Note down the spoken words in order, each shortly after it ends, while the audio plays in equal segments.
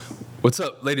What's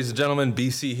up, ladies and gentlemen?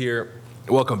 BC here.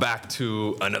 Welcome back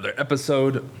to another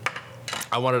episode.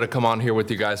 I wanted to come on here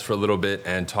with you guys for a little bit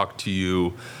and talk to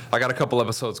you. I got a couple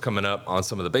episodes coming up on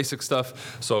some of the basic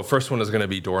stuff. So first one is going to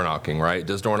be door knocking, right?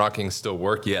 Does door knocking still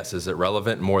work? Yes. Is it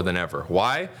relevant? More than ever.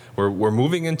 Why? We're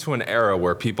moving into an era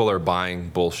where people are buying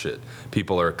bullshit.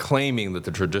 People are claiming that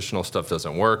the traditional stuff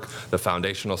doesn't work, the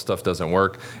foundational stuff doesn't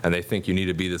work, and they think you need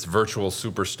to be this virtual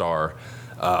superstar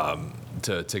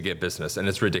to get business, and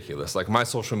it's ridiculous. Like, my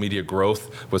social media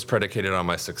growth was predicated on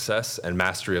my success and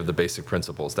mastery of the basic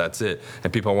principles. That's it.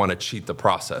 And people want to cheat the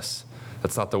process.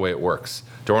 That's not the way it works.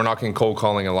 Door knocking, cold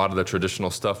calling, a lot of the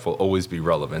traditional stuff will always be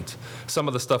relevant. Some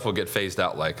of the stuff will get phased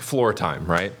out, like floor time,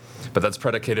 right? But that's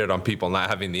predicated on people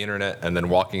not having the internet and then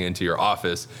walking into your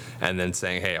office and then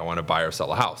saying, hey, I want to buy or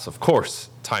sell a house. Of course,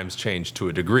 times change to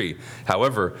a degree.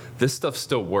 However, this stuff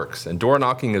still works. And door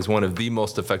knocking is one of the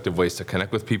most effective ways to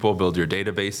connect with people, build your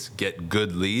database, get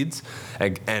good leads,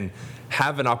 and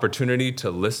have an opportunity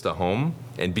to list a home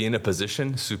and be in a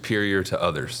position superior to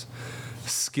others.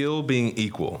 Skill being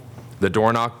equal. The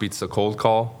door knock beats the cold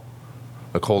call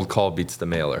beats the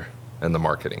mailer and the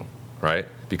marketing, right?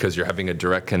 Because you're having a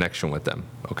direct connection with them,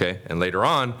 okay? And later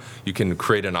on, you can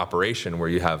create an operation where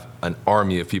you have an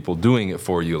army of people doing it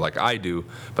for you like I do,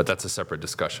 but that's a separate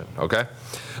discussion, okay?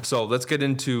 So let's get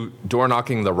into door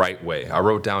knocking the right way. I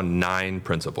wrote down 9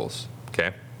 principles,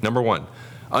 okay? Number 1,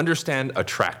 understand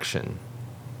attraction.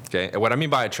 Okay, and what I mean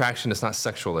by attraction is not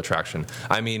sexual attraction.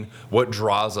 I mean what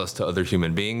draws us to other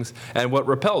human beings and what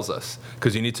repels us.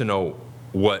 Because you need to know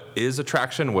what is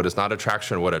attraction, what is not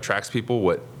attraction, what attracts people,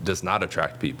 what does not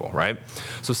attract people, right?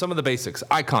 So some of the basics: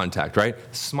 eye contact, right?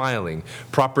 Smiling,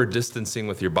 proper distancing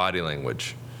with your body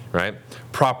language, right?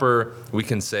 Proper, we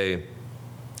can say,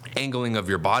 angling of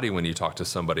your body when you talk to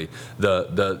somebody,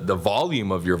 the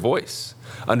volume of your voice,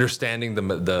 understanding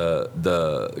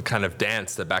the kind of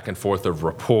dance, the back and forth of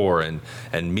rapport,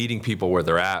 and meeting people where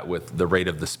they're at with the rate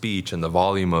of the speech and the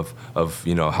volume of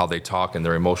how they talk and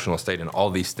their emotional state and all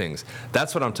these things.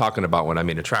 That's what I'm talking about when I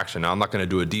mean attraction. Now, I'm not going to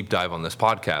do a deep dive on this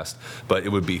podcast, but it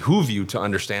would behoove you to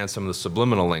understand some of the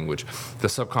subliminal language, the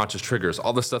subconscious triggers,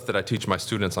 all the stuff that I teach my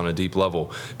students on a deep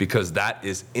level, because that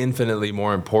is infinitely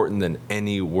more important than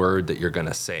any word that you're going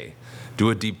to say. Do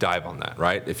a deep dive on that,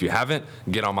 right? If you haven't,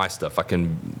 get on my stuff. I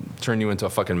can turn you into a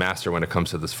fucking master when it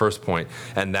comes to this first point,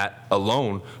 and that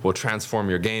alone will transform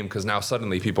your game, because now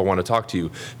suddenly people want to talk to you.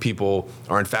 People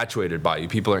are infatuated by you.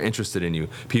 People are interested in you.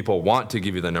 People want to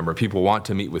give you the number. People want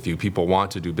to meet with you. People want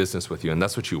to do business with you, and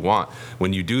that's what you want.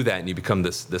 When you do that and you become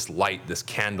this light, this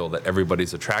candle that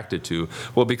everybody's attracted to,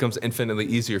 well, it becomes infinitely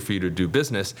easier for you to do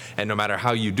business, and no matter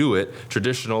how you do it,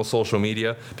 traditional social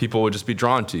media, people will just be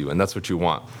drawn to you, and that's what you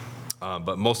want.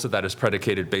 But most of that is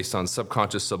predicated based on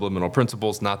subconscious subliminal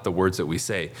principles, not the words that we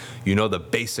say. You know the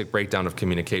basic breakdown of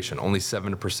communication. Only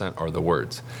 7% are the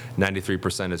words.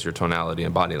 93% is your tonality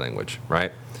and body language,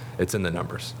 right? It's in the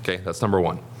numbers, okay? That's number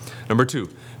 1. Number 2,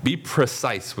 be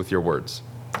precise with your words.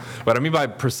 What I mean by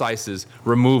precise is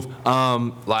remove,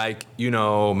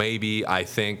 maybe, I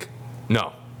think.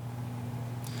 No.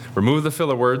 Remove the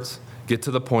filler words, get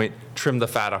to the point, trim the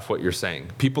fat off what you're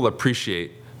saying. People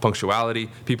appreciate punctuality.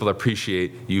 People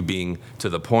appreciate you being to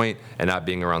the point and not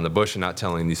being around the bush and not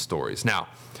telling these stories. Now,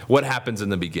 what happens in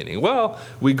the beginning? Well,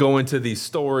 we go into these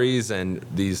stories and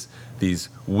these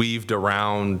weaved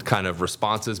around kind of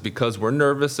responses because we're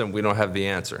nervous and we don't have the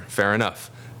answer. Fair enough.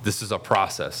 This is a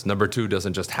process. Number 2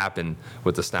 doesn't just happen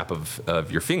with the snap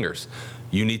of your fingers.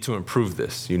 You need to improve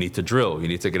this. You need to drill. You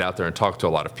need to get out there and talk to a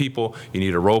lot of people. You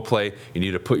need to role play. You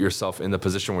need to put yourself in the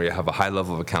position where you have a high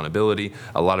level of accountability,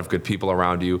 a lot of good people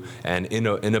around you, and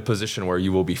in a position where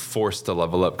you will be forced to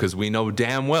level up, because we know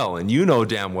damn well, and you know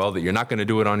damn well, that you're not going to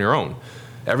do it on your own.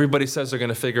 Everybody says they're going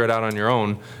to figure it out on your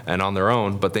own and on their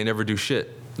own, but they never do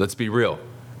shit. Let's be real.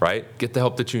 Right? Get the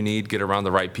help that you need, get around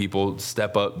the right people,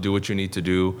 step up, do what you need to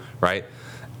do, right?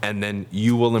 And then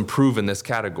you will improve in this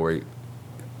category.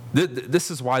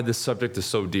 This is why this subject is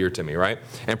so dear to me, right?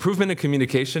 Improvement in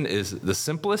communication is the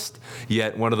simplest,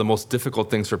 yet one of the most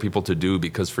difficult things for people to do,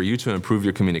 because for you to improve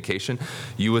your communication,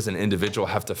 you as an individual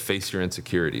have to face your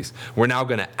insecurities. We're now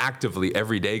going to actively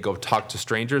every day go talk to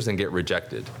strangers and get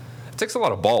rejected. It takes a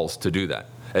lot of balls to do that.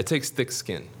 It takes thick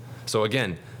skin. So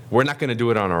again, we're not going to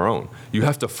do it on our own. You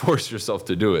have to force yourself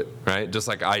to do it, right? Just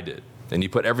like I did. And you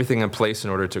put everything in place in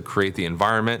order to create the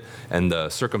environment and the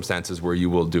circumstances where you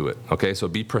will do it, okay? So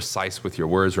be precise with your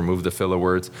words, remove the filler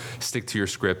words, stick to your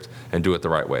script, and do it the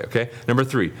right way, okay? Number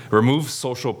 3, remove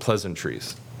social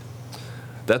pleasantries.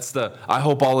 That's the, I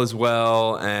hope all is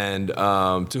well, and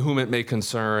to whom it may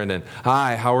concern, and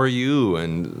hi, how are you?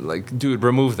 And like, dude,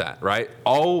 remove that, right?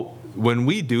 when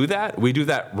we do that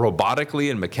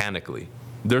robotically and mechanically.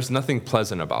 There's nothing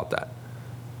pleasant about that,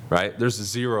 right? There's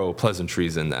zero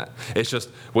pleasantries in that. It's just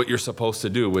what you're supposed to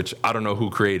do, which I don't know who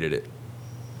created it.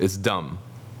 It's dumb,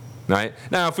 right?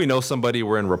 Now, if we know somebody,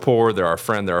 we're in rapport, they're our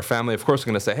friend, they're our family, of course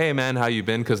we're going to say, hey, man, how you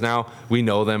been? Because now we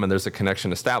know them and there's a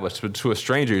connection established. But to a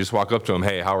stranger, you just walk up to them,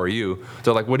 hey, how are you?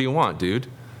 They're like, what do you want, dude?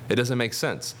 It doesn't make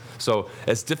sense. So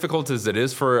as difficult as it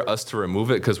is for us to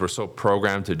remove it because we're so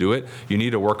programmed to do it, you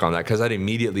need to work on that because that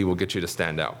immediately will get you to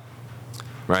stand out,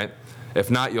 right? If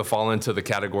not, you'll fall into the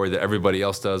category that everybody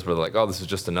else does where they're like, oh, this is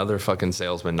just another fucking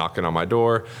salesman knocking on my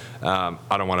door. I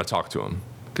don't want to talk to him.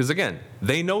 Because again,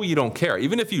 they know you don't care.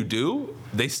 Even if you do,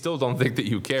 they still don't think that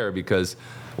you care because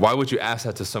why would you ask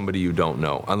that to somebody you don't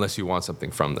know unless you want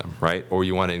something from them, right? Or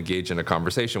you want to engage in a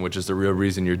conversation, which is the real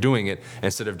reason you're doing it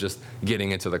instead of just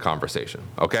getting into the conversation,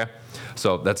 okay?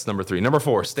 So that's number 3. Number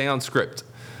 4, stay on script.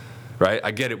 Right?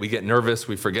 I get it. We get nervous,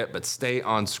 we forget, but stay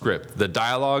on script. The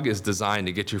dialogue is designed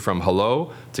to get you from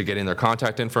hello to getting their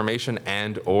contact information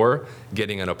and or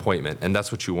getting an appointment. And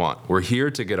that's what you want. We're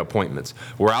here to get appointments.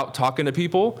 We're out talking to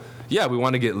people. Yeah, we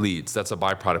want to get leads. That's a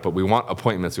byproduct, but we want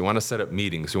appointments. We want to set up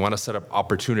meetings. We want to set up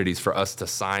opportunities for us to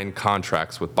sign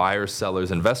contracts with buyers,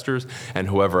 sellers, investors, and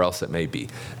whoever else it may be.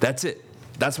 That's it.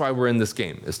 That's why we're in this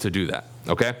game, is to do that.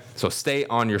 Okay? So stay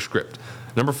on your script.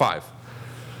 Number 5.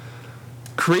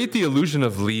 Create the illusion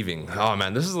of leaving. Oh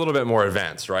man, this is a little bit more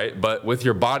advanced, right? But with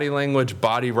your body language,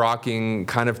 body rocking,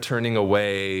 kind of turning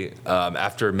away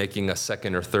after making a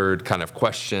second or third kind of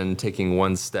question, taking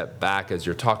one step back as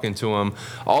you're talking to them.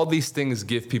 All these things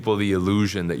give people the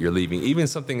illusion that you're leaving. Even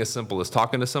something as simple as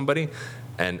talking to somebody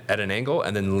and at an angle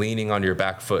and then leaning on your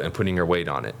back foot and putting your weight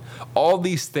on it. All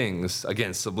these things,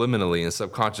 again, subliminally and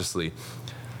subconsciously,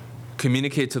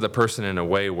 communicate to the person in a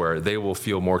way where they will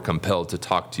feel more compelled to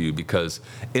talk to you because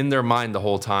in their mind the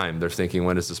whole time they're thinking,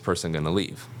 when is this person going to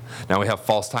leave? Now we have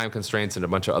false time constraints and a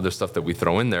bunch of other stuff that we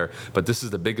throw in there, but this is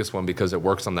the biggest one because it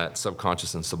works on that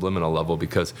subconscious and subliminal level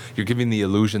because you're giving the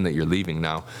illusion that you're leaving.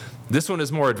 Now, this one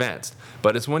is more advanced,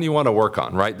 but it's one you want to work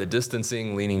on, right? The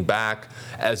distancing, leaning back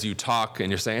as you talk and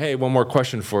you're saying, hey, one more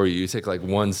question for you. You take like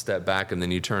one step back and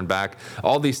then you turn back.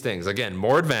 All these things, again,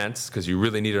 more advanced because you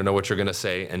really need to know what you're going to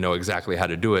say and know exactly how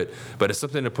to do it, but it's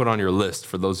something to put on your list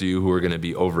for those of you who are going to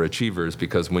be overachievers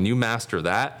because when you master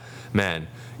that, man,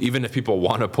 even if people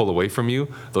want to pull away from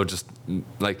you, they'll just,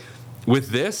 like, with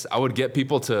this, I would get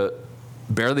people to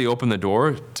barely open the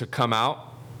door to come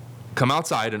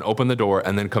outside and open the door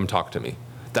and then come talk to me.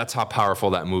 That's how powerful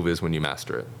that move is when you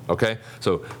master it, okay?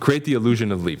 So create the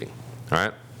illusion of leaving, all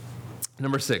right?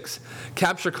 Number 6,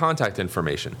 capture contact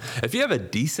information. If you have a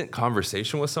decent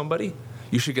conversation with somebody,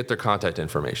 you should get their contact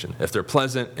information. If they're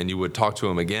pleasant and you would talk to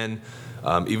them again,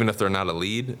 even if they're not a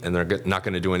lead and they're not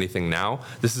going to do anything now,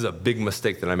 this is a big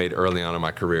mistake that I made early on in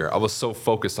my career. I was so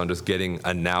focused on just getting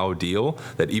a now deal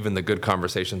that even the good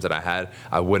conversations that I had,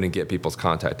 I wouldn't get people's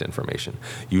contact information.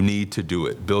 You need to do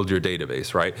it. Build your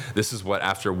database, right? This is what,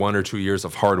 after 1 or 2 years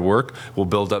of hard work, will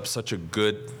build up such a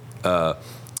good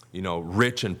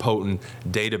rich and potent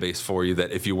database for you that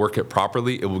if you work it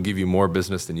properly, it will give you more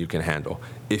business than you can handle.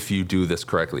 If you do this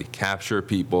correctly, capture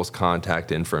people's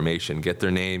contact information, get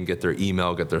their name, get their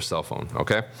email, get their cell phone,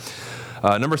 okay?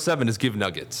 Number 7 is give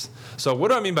nuggets. So what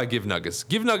do I mean by give nuggets?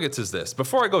 Give nuggets is this.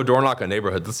 Before I go door knock a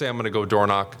neighborhood, let's say I'm gonna go door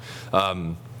knock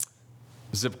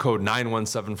zip code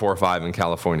 91745 in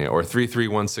California or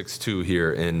 33162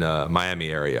 here in Miami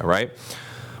area, right?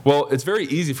 Well, it's very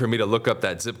easy for me to look up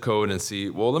that zip code and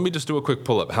see, well, let me just do a quick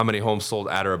pull-up. How many homes sold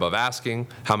at or above asking?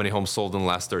 How many homes sold in the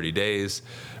last 30 days,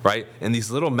 right? And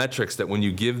these little metrics that when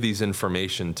you give these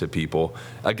information to people,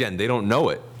 again, they don't know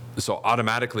it. So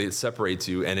automatically it separates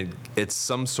you and it's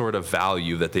some sort of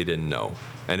value that they didn't know.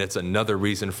 And it's another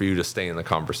reason for you to stay in the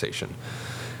conversation.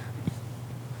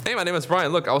 Hey, my name is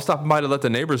Brian. Look, I was stopping by to let the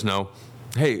neighbors know,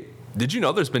 hey, did you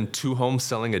know there's been 2 homes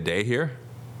selling a day here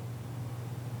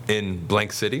in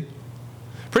blank city?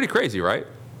 Pretty crazy, right?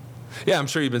 Yeah, I'm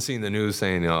sure you've been seeing the news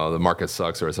saying, the market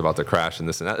sucks or it's about to crash and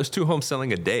this and that. There's 2 homes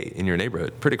selling a day in your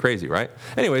neighborhood. Pretty crazy, right?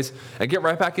 Anyways, I get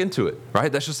right back into it,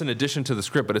 right? That's just an addition to the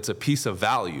script, but it's a piece of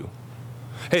value.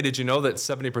 Hey, did you know that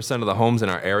 70% of the homes in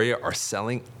our area are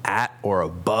selling at or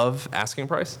above asking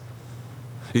price?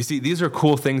 You see, these are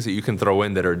cool things that you can throw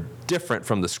in that are different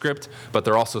from the script, but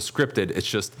they're also scripted.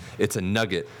 It's a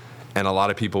nugget. And a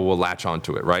lot of people will latch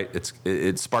onto it, right?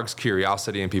 It sparks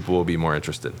curiosity and people will be more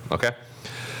interested, okay?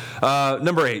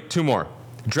 Number 8, 2 more.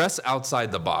 Dress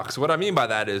outside the box. What I mean by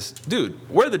that is, dude,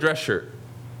 wear the dress shirt.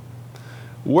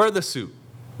 Wear the suit,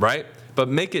 right? But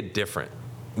make it different.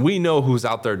 we know who's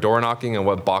out there door knocking and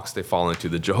what box they fall into.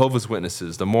 The Jehovah's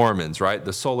Witnesses, the Mormons, right?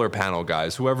 The solar panel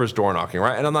guys, whoever's door knocking,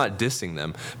 right? And I'm not dissing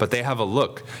them, but they have a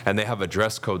look and they have a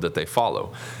dress code that they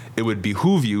follow. It would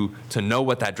behoove you to know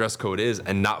what that dress code is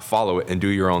and not follow it and do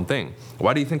your own thing.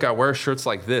 Why do you think I wear shirts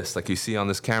like this, like you see on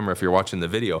this camera if you're watching the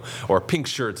video, or pink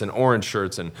shirts and orange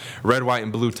shirts and red, white,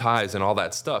 and blue ties and all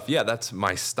that stuff? Yeah, that's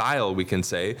my style, we can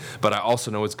say, but I also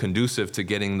know it's conducive to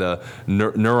getting the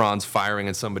neurons firing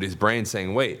in somebody's brain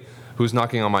saying, wait, who's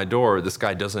knocking on my door? This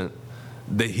guy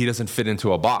he doesn't fit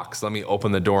into a box. Let me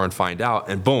open the door and find out.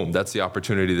 And boom, that's the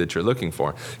opportunity that you're looking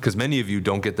for. Because many of you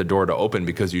don't get the door to open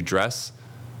because you dress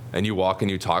and you walk and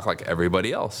you talk like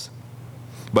everybody else.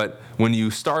 But when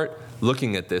you start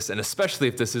looking at this, and especially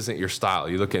if this isn't your style,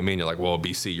 you look at me and you're like, well,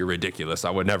 BC, you're ridiculous.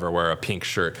 I would never wear a pink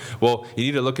shirt. Well, you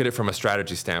need to look at it from a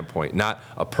strategy standpoint, not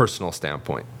a personal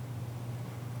standpoint.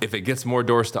 If it gets more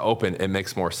doors to open, it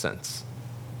makes more sense.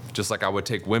 Just like I would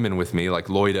take women with me, like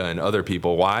Loida and other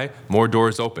people. Why? More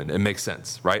doors open. It makes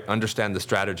sense, right? Understand the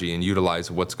strategy and utilize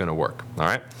what's going to work, all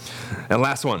right? And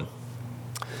last one.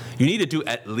 You need to do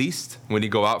at least, when you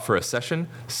go out for a session,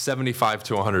 75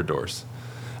 to 100 doors.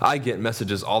 I get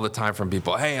messages all the time from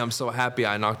people, hey, I'm so happy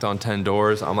I knocked on 10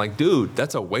 doors. I'm like, dude,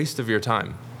 that's a waste of your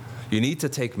time. You need to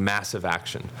take massive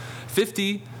action.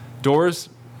 50 doors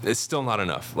is still not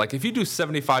enough. Like if you do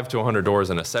 75 to 100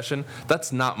 doors in a session,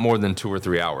 that's not more than 2 or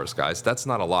 3 hours, guys. That's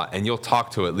not a lot. And you'll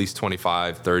talk to at least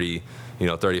 25, 30,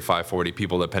 35, 40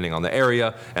 people depending on the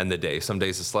area and the day. Some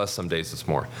days it's less, some days it's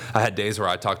more. I had days where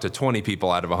I talked to 20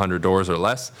 people out of 100 doors or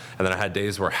less, and then I had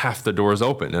days where half the doors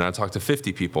open and I talked to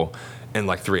 50 people in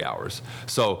like 3 hours.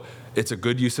 So it's a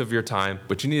good use of your time,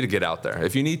 but you need to get out there.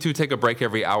 If you need to, take a break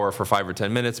every hour for 5 or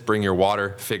 10 minutes, bring your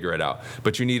water, figure it out.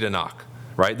 But you need a knock,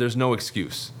 right? There's no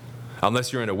excuse.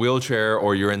 Unless you're in a wheelchair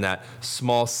or you're in that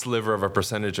small sliver of a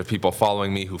percentage of people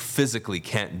following me who physically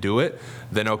can't do it,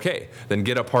 then okay, then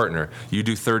get a partner. You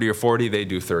do 30 or 40, they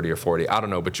do 30 or 40. I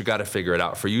don't know, but you got to figure it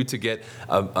out. For you to get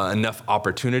enough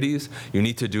opportunities, you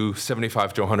need to do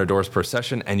 75 to 100 doors per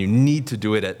session, and you need to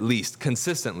do it at least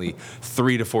consistently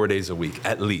 3 to 4 days a week,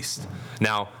 at least.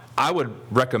 Now, I would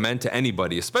recommend to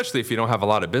anybody, especially if you don't have a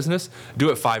lot of business, do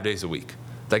it 5 days a week.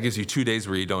 That gives you 2 days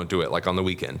where you don't do it, like on the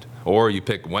weekend. Or you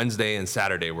pick Wednesday and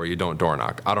Saturday where you don't door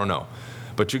knock. I don't know.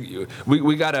 But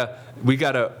we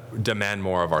gotta demand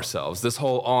more of ourselves. This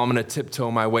whole, I'm gonna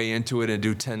tiptoe my way into it and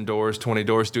do 10 doors, 20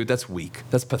 doors, dude, that's weak.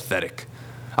 That's pathetic.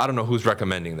 I don't know who's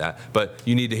recommending that, but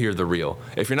you need to hear the real.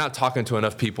 If you're not talking to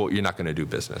enough people, you're not going to do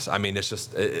business. I mean, it's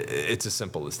as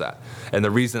simple as that. And the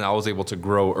reason I was able to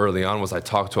grow early on was I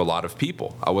talked to a lot of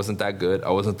people. I wasn't that good.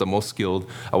 I wasn't the most skilled.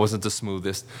 I wasn't the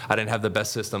smoothest. I didn't have the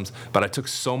best systems, but I took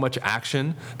so much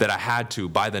action that I had to,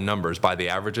 by the numbers, by the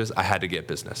averages, I had to get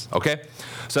business, okay?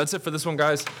 So that's it for this one,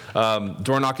 guys.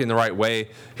 Door knocking the right way.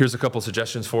 Here's a couple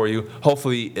suggestions for you.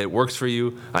 Hopefully it works for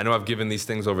you. I know I've given these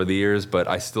things over the years, but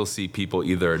I still see people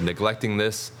either neglecting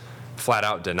this, flat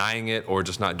out denying it, or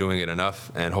just not doing it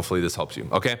enough, and hopefully this helps you,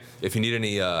 okay? If you need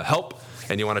any help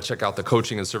and you want to check out the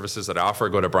coaching and services that I offer,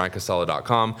 go to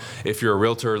briancasella.com. If you're a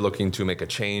realtor looking to make a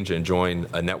change and join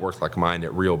a network like mine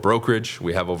at Real Brokerage,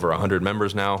 we have over 100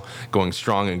 members now, going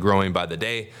strong and growing by the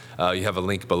day. You have a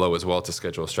link below as well to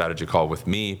schedule a strategy call with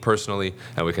me personally,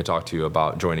 and we can talk to you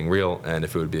about joining Real and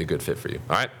if it would be a good fit for you.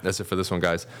 All right, that's it for this one,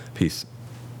 guys. Peace.